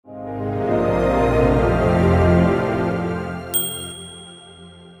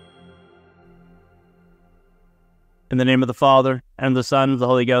In the name of the Father, and of the Son, and of the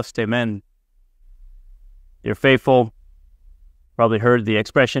Holy Ghost, amen. You're faithful. Probably heard the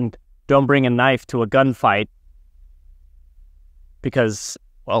expression, don't bring a knife to a gunfight, because,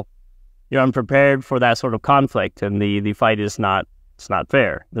 well, you're unprepared for that sort of conflict, and the fight is not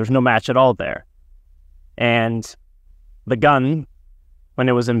fair. There's no match at all there. And the gun, when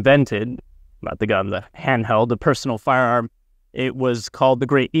it was invented, not the gun, the handheld, the personal firearm, it was called the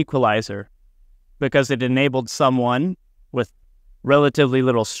Great Equalizer, because it enabled someone with relatively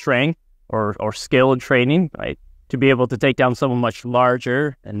little strength or skill and training, right, to be able to take down someone much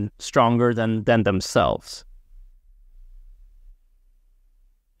larger and stronger than themselves.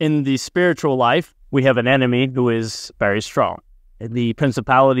 In the spiritual life, we have an enemy who is very strong. The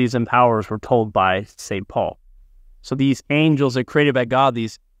principalities and powers were told by St. Paul. So these angels are created by God,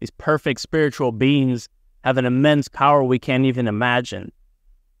 these perfect spiritual beings have an immense power we can't even imagine.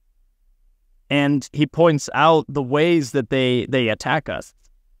 And he points out the ways that they attack us.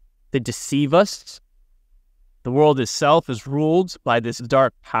 They deceive us. The world itself is ruled by this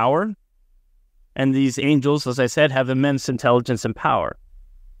dark power. And these angels, as I said, have immense intelligence and power.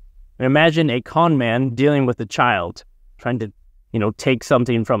 Imagine a con man dealing with a child, trying to, take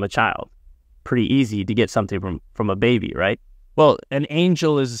something from a child. Pretty easy to get something from a baby, right? Well, an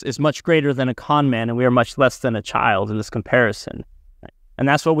angel is much greater than a con man, and we are much less than a child in this comparison. And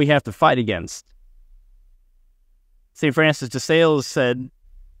that's what we have to fight against. St. Francis de Sales said,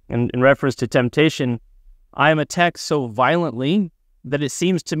 in reference to temptation, I am attacked so violently that it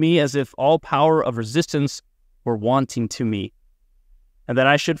seems to me as if all power of resistance were wanting to me, and that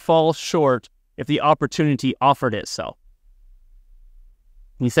I should fall short if the opportunity offered itself.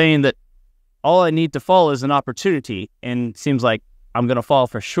 He's saying that all I need to fall is an opportunity, and it seems like I'm going to fall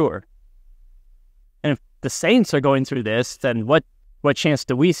for sure. And if the saints are going through this, then what chance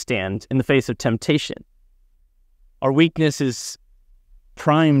do we stand in the face of temptation? Our weakness is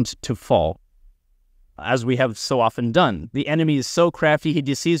primed to fall, as we have so often done. The enemy is so crafty, he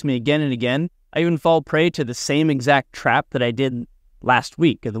deceives me again and again. I even fall prey to the same exact trap that I did last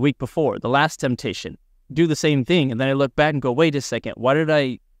week or the week before, the last temptation. Do the same thing, and then I look back and go, wait a second, why did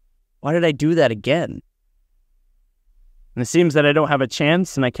I do that again? And it seems that I don't have a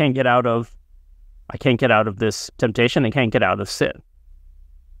chance, and I can't get out of this temptation. I can't get out of sin.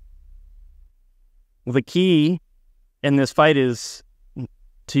 Well, the key in this fight is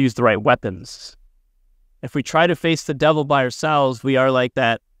to use the right weapons. If we try to face the devil by ourselves, we are like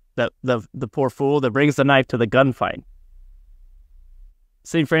the poor fool that brings the knife to the gunfight.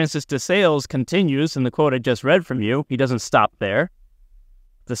 St. Francis de Sales continues in the quote I just read from you. He doesn't stop there.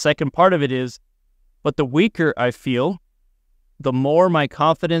 The second part of it is, but the weaker I feel, the more my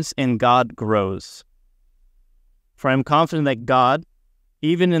confidence in God grows. For I am confident that God,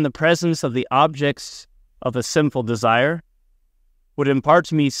 even in the presence of the objects of a sinful desire, would impart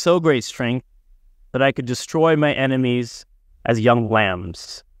to me so great strength that I could destroy my enemies as young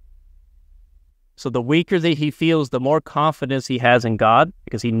lambs. So the weaker that he feels, the more confidence he has in God,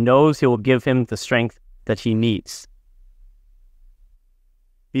 because he knows he will give him the strength that he needs.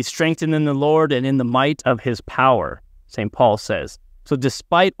 Be strengthened in the Lord and in the might of his power, St. Paul says. So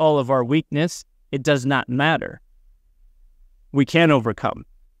despite all of our weakness, it does not matter. We can overcome,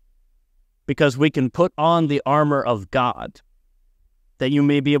 because we can put on the armor of God, that you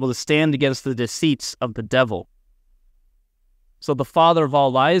may be able to stand against the deceits of the devil. So the father of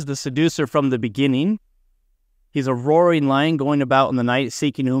all lies, the seducer from the beginning, he's a roaring lion going about in the night,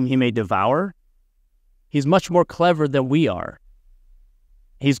 seeking whom he may devour. He's much more clever than we are.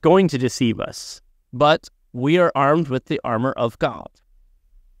 He's going to deceive us, but we are armed with the armor of God.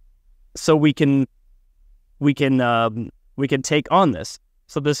 So we can take on this.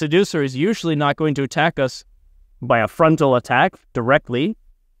 So the seducer is usually not going to attack us by a frontal attack directly.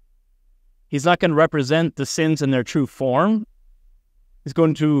 He's not going to represent the sins in their true form. He's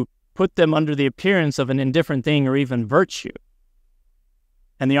going to put them under the appearance of an indifferent thing or even virtue.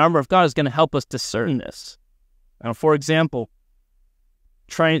 And the armor of God is going to help us discern this. Now, for example,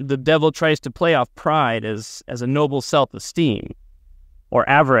 the devil tries to play off pride as a noble self-esteem, or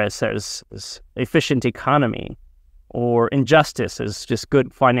avarice as efficient economy, or injustice as just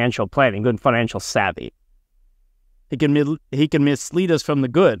good financial planning, good financial savvy. He can mislead us from the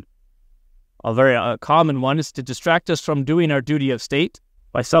good. A very common one is to distract us from doing our duty of state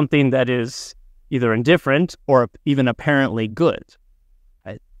by something that is either indifferent or even apparently good.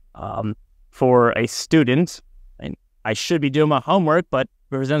 Right? For a student, I should be doing my homework, but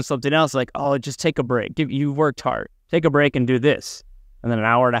represents something else like, oh, just take a break. You worked hard. Take a break and do this. And then an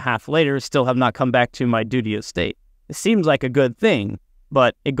hour and a half later, still have not come back to my duty of state. It seems like a good thing,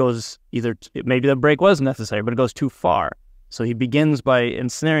 but it goes maybe the break was necessary, but it goes too far. So he begins by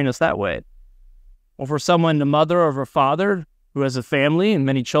ensnaring us that way. Or for someone, a mother or a father who has a family and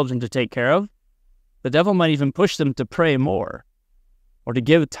many children to take care of, the devil might even push them to pray more or to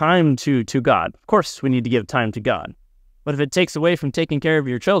give time to God. Of course, we need to give time to God. But if it takes away from taking care of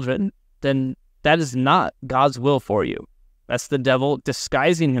your children, then that is not God's will for you. That's the devil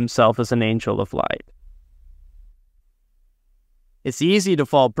disguising himself as an angel of light. It's easy to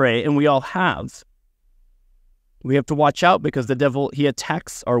fall prey, and we all have. We have to watch out because the devil, he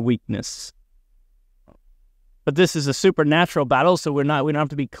attacks our weakness. But this is a supernatural battle, so we don't have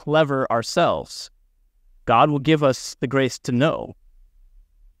to be clever ourselves. God will give us the grace to know.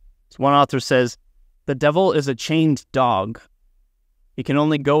 So one author says, the devil is a chained dog. He can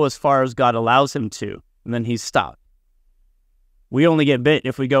only go as far as God allows him to, and then he's stopped. We only get bit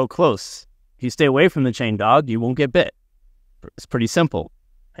if we go close. If you stay away from the chained dog, you won't get bit. It's pretty simple.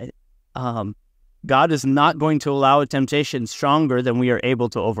 Right? God is not going to allow a temptation stronger than we are able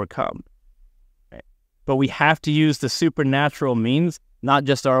to overcome. Right? But we have to use the supernatural means, not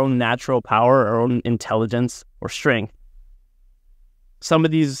just our own natural power, our own intelligence or strength. Some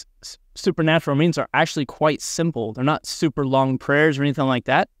of these supernatural means are actually quite simple. They're not super long prayers or anything like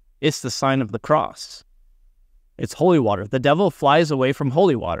that. It's the sign of the cross. It's holy water. The devil flies away from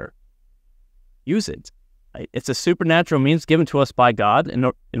holy water. Use it. Right? It's a supernatural means given to us by God in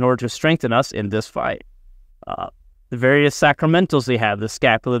order to strengthen us in this fight. The various sacramentals they have, the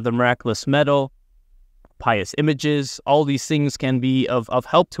scapular, the miraculous medal, pious images, all these things can be of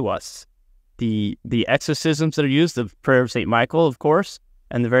help to us. The exorcisms that are used, the prayer of St. Michael, of course,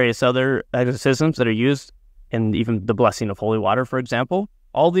 and the various other exorcisms that are used, and even the blessing of holy water, for example,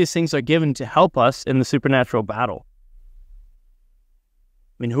 all these things are given to help us in the supernatural battle.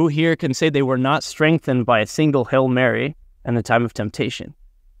 I mean, who here can say they were not strengthened by a single Hail Mary in the time of temptation?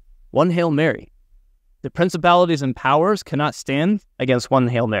 One Hail Mary. The principalities and powers cannot stand against one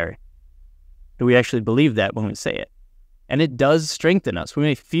Hail Mary. Do we actually believe that when we say it? And it does strengthen us. We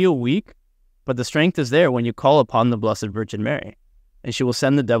may feel weak, but the strength is there when you call upon the Blessed Virgin Mary, and she will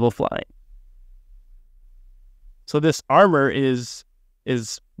send the devil flying. So this armor is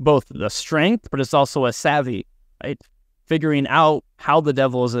both the strength, but it's also a savvy, right? Figuring out how the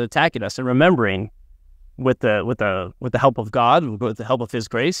devil is attacking us and remembering with the help of God, with the help of His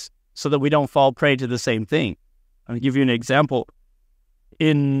grace, so that we don't fall prey to the same thing. I'll give you an example.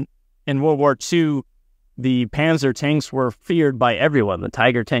 In World War II, the Panzer tanks were feared by everyone. The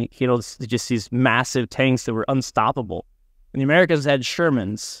Tiger tank, just these massive tanks that were unstoppable. And the Americans had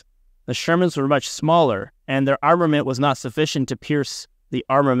Shermans. The Shermans were much smaller, and their armament was not sufficient to pierce the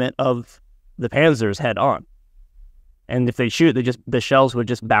armament of the Panzers head on. And if they shoot, the shells would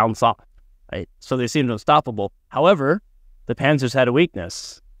just bounce off, right? So they seemed unstoppable. However, the Panzers had a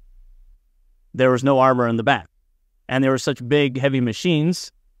weakness. There was no armor in the back. And they were such big, heavy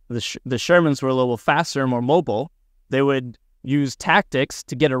machines. The Shermans were a little faster, more mobile. They would use tactics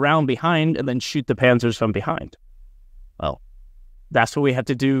to get around behind and then shoot the Panzers from behind. Well, that's what we have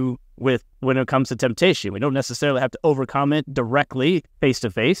to do when it comes to temptation. We don't necessarily have to overcome it directly, face to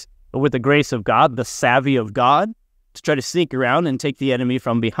face, but with the grace of God, the savvy of God, to try to sneak around and take the enemy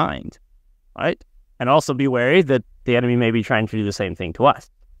from behind, right? And also be wary that the enemy may be trying to do the same thing to us,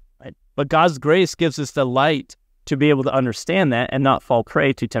 right? But God's grace gives us the light to be able to understand that and not fall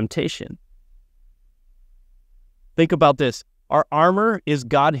prey to temptation. Think about this. Our armor is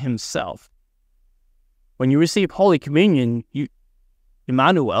God Himself. When you receive Holy Communion,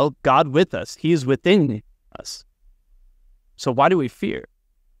 Emmanuel, God with us, He is within us. So why do we fear?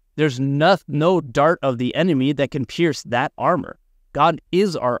 There's no dart of the enemy that can pierce that armor. God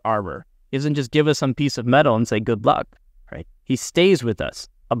is our armor. He doesn't just give us some piece of metal and say, good luck, right? He stays with us,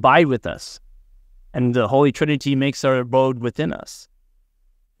 abide with us. And the Holy Trinity makes our abode within us.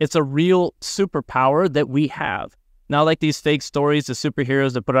 It's a real superpower that we have. Not like these fake stories of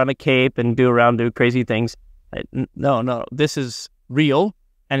superheroes that put on a cape and do crazy things. No, this is real,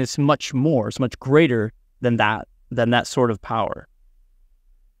 and it's much more, it's much greater than that sort of power.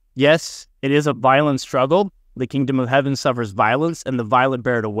 Yes, it is a violent struggle. The kingdom of heaven suffers violence, and the violent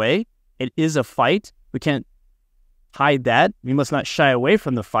bear it away. It is a fight. We can't hide that. We must not shy away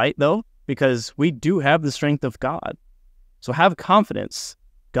from the fight, though, because we do have the strength of God. So have confidence.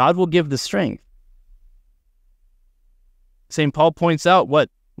 God will give the strength. St. Paul points out what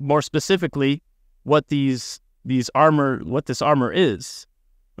this armor is.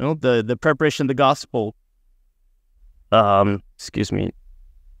 Well, the preparation of the gospel.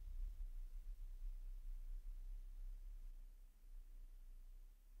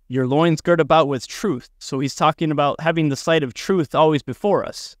 your loins girt about with truth. So he's talking about having the sight of truth always before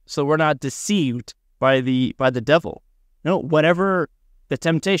us, so we're not deceived by the devil. No, whatever the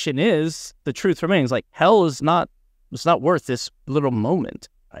temptation is, the truth remains. Like hell is not, it's not worth this little moment,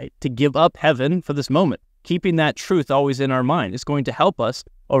 right? To give up heaven for this moment. Keeping that truth always in our mind is going to help us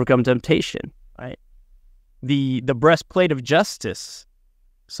overcome temptation, right? The breastplate of justice.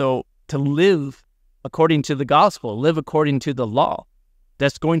 So to live according to the gospel, live according to the law,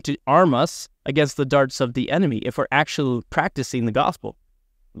 that's going to arm us against the darts of the enemy if we're actually practicing the gospel.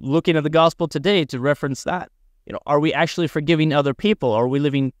 Looking at the gospel today to reference that, are we actually forgiving other people? Or are we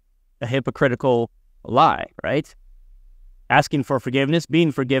living a hypocritical lie, right? Asking for forgiveness,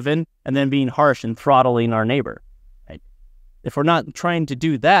 being forgiven, and then being harsh and throttling our neighbor, right? If we're not trying to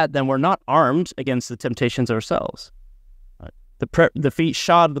do that, then we're not armed against the temptations ourselves. The feet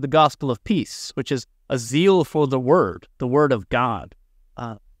shod with the gospel of peace, which is a zeal for the word of God,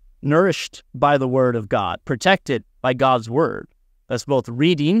 nourished by the word of God, protected by God's word. That's both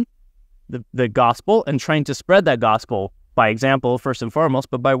reading the gospel and trying to spread that gospel by example, first and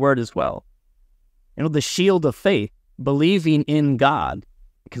foremost, but by word as well. The shield of faith, believing in God,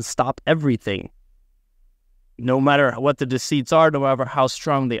 can stop everything. No matter what the deceits are, no matter how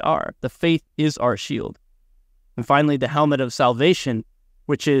strong they are, the faith is our shield. And finally, the helmet of salvation,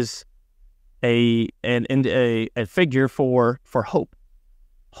 which is a figure for hope.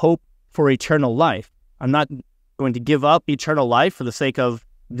 Hope for eternal life. I'm not going to give up eternal life for the sake of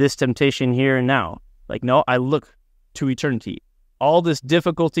this temptation here and now. Like, no, I look to eternity. All this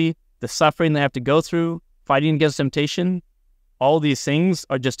difficulty, the suffering that I have to go through, fighting against temptation, all these things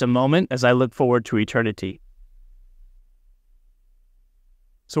are just a moment as I look forward to eternity.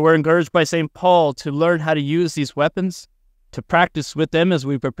 So we're encouraged by St. Paul to learn how to use these weapons, to practice with them as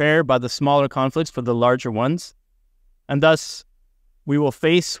we prepare by the smaller conflicts for the larger ones. And thus, we will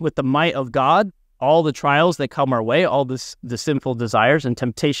face with the might of God all the trials that come our way, all the sinful desires and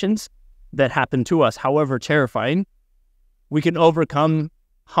temptations that happen to us, however terrifying. We can overcome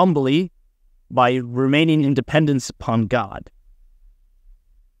humbly by remaining in dependence upon God.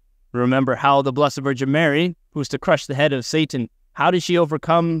 Remember how the Blessed Virgin Mary, who was to crush the head of Satan, how did she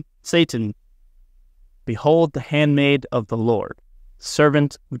overcome Satan? Behold the handmaid of the Lord,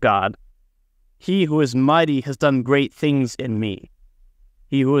 servant of God. He who is mighty has done great things in me.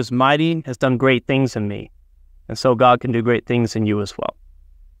 He who is mighty has done great things in me. And so God can do great things in you as well.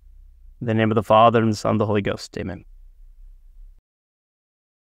 In the name of the Father, and the Son, and the Holy Ghost. Amen.